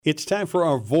It's time for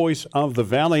our Voice of the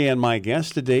Valley, and my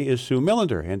guest today is Sue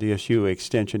Millender, NDSU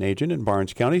Extension Agent in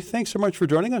Barnes County. Thanks so much for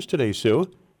joining us today,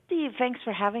 Sue. Steve, thanks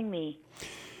for having me.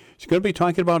 She's going to be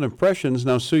talking about impressions.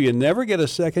 Now, Sue, you never get a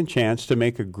second chance to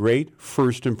make a great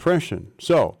first impression.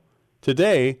 So,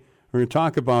 today, we're going to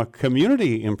talk about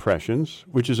Community Impressions,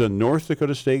 which is a North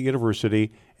Dakota State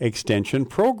University extension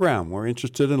program. We're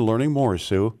interested in learning more,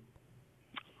 Sue.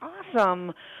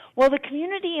 Awesome. Well, the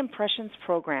Community Impressions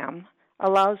program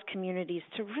allows communities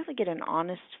to really get an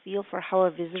honest feel for how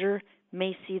a visitor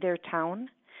may see their town.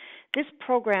 This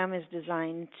program is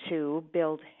designed to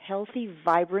build healthy,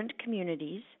 vibrant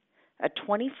communities, a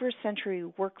 21st century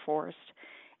workforce,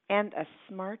 and a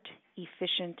smart,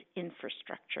 efficient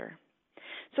infrastructure.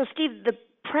 So, Steve, the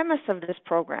premise of this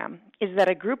program is that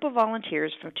a group of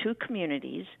volunteers from two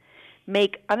communities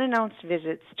make unannounced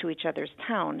visits to each other's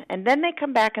town, and then they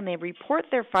come back and they report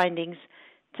their findings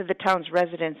to the town's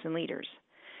residents and leaders.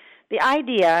 The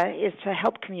idea is to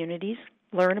help communities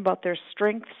learn about their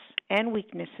strengths and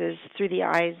weaknesses through the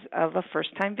eyes of a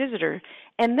first-time visitor,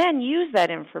 and then use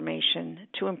that information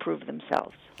to improve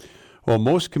themselves. Well,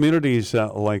 most communities,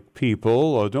 like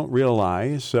people, don't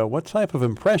realize what type of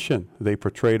impression they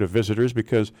portray to visitors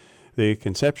because they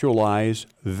conceptualize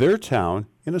their town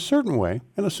in a certain way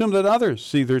and assume that others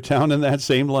see their town in that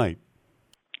same light.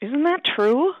 Isn't that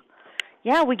true?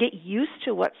 Yeah, we get used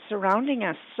to what's surrounding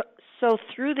us. So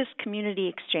through this community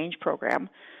exchange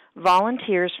program,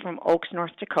 volunteers from Oaks,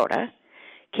 North Dakota,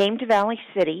 came to Valley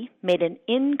City, made an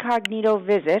incognito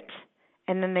visit,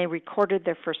 and then they recorded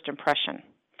their first impression.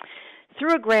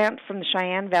 Through a grant from the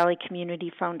Cheyenne Valley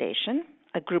Community Foundation,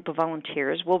 a group of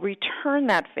volunteers will return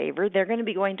that favor. They're going to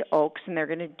be going to Oaks, and they're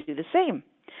going to do the same.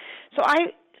 So I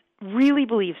really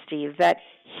believe, Steve, that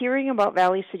hearing about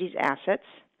Valley City's assets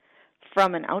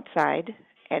from an outside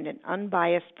and an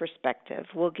unbiased perspective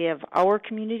will give our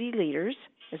community leaders,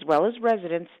 as well as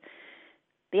residents,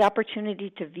 the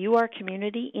opportunity to view our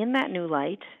community in that new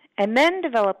light and then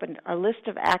develop a list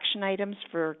of action items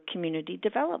for community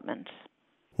development.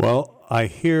 Well, I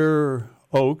hear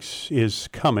Oaks is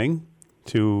coming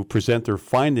to present their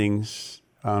findings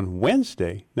on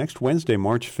Wednesday, next Wednesday,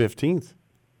 March 15th.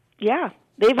 Yeah,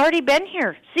 they've already been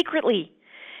here secretly.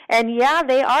 And yeah,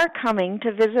 they are coming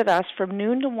to visit us from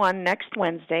noon to 1 next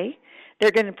Wednesday. They're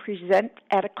going to present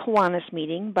at a Kiwanis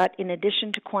meeting, but in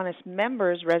addition to Kiwanis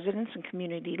members, residents, and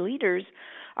community leaders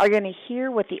are going to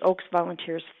hear what the Oaks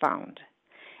volunteers found.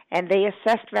 And they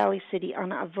assessed Valley City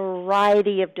on a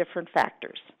variety of different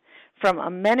factors, from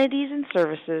amenities and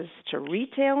services to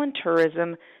retail and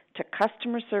tourism to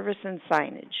customer service and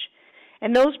signage.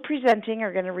 And those presenting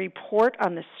are going to report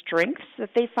on the strengths that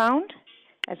they found,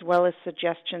 as well as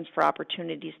suggestions for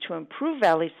opportunities to improve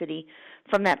Valley City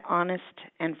from that honest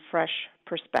and fresh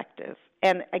perspective.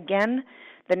 And again,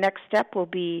 the next step will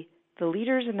be the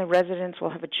leaders and the residents will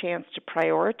have a chance to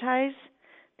prioritize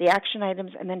the action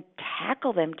items and then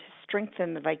tackle them to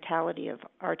strengthen the vitality of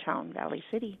our town, Valley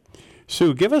City.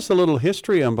 Sue, give us a little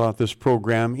history about this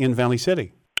program in Valley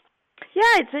City.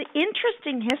 Yeah, it's an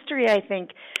interesting history, I think.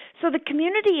 So the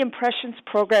Community Impressions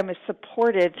program is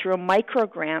supported through a micro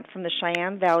grant from the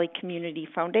Cheyenne Valley Community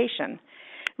Foundation.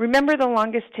 Remember the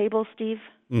longest table, Steve?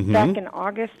 Mm-hmm. Back in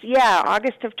August? Yeah,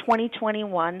 August of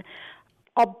 2021.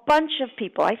 A bunch of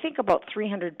people, I think about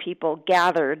 300 people,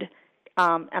 gathered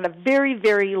on a very,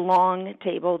 very long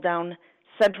table down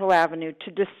Central Avenue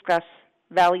to discuss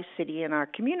Valley City and our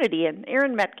community. And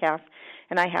Aaron Metcalf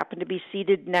and I happened to be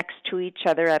seated next to each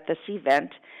other at this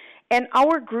event. And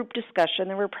our group discussion,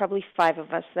 there were probably 5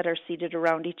 of us that are seated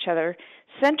around each other,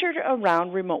 centered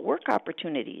around remote work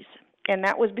opportunities. And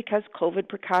that was because COVID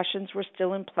precautions were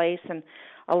still in place and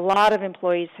a lot of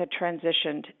employees had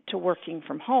transitioned to working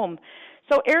from home.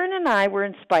 So Aaron and I were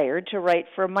inspired to write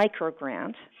for a micro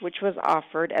grant, which was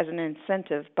offered as an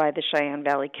incentive by the Cheyenne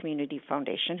Valley Community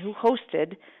Foundation, who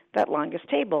hosted that longest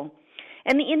table.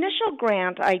 And the initial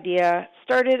grant idea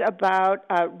started about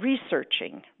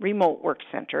researching remote work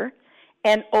center,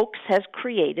 and Oaks has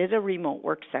created a remote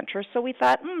work center, so we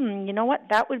thought, you know what,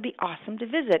 that would be awesome to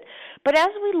visit. But as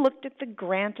we looked at the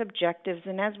grant objectives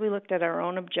and as we looked at our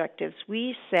own objectives,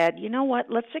 we said, you know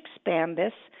what, let's expand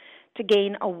this to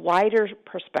gain a wider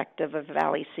perspective of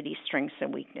Valley City's strengths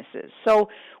and weaknesses. So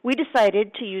we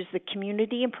decided to use the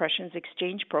Community Impressions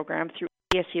Exchange Program through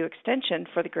ESU Extension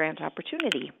for the grant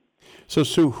opportunity. So,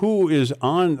 Sue, who is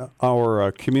on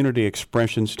our Community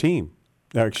Expressions team?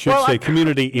 I should say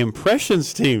Community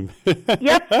Impressions team.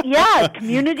 Yep, yeah,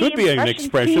 Community Could be Impressions an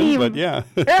expression, team. but yeah.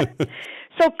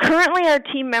 So currently our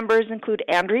team members include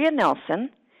Andrea Nelson,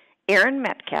 Aaron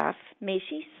Metcalf,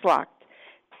 Macy Slock,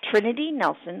 Trinity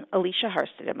Nelson, Alicia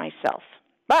Harsted, and myself.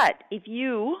 But if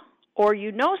you or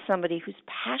you know somebody who's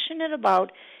passionate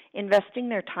about investing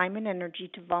their time and energy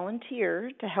to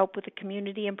volunteer to help with the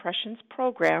Community Impressions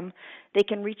program, they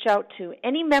can reach out to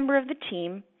any member of the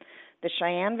team, the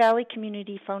Cheyenne Valley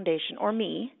Community Foundation, or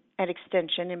me at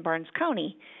Extension in Barnes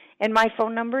County. And my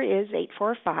phone number is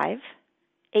 845-8528.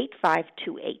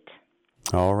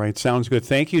 All right, sounds good.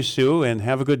 Thank you, Sue, and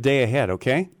have a good day ahead,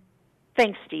 okay?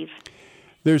 Thanks, Steve.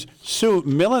 There's Sue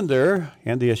Millender,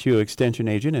 NDSU Extension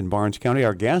Agent in Barnes County,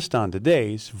 our guest on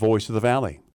today's Voice of the Valley.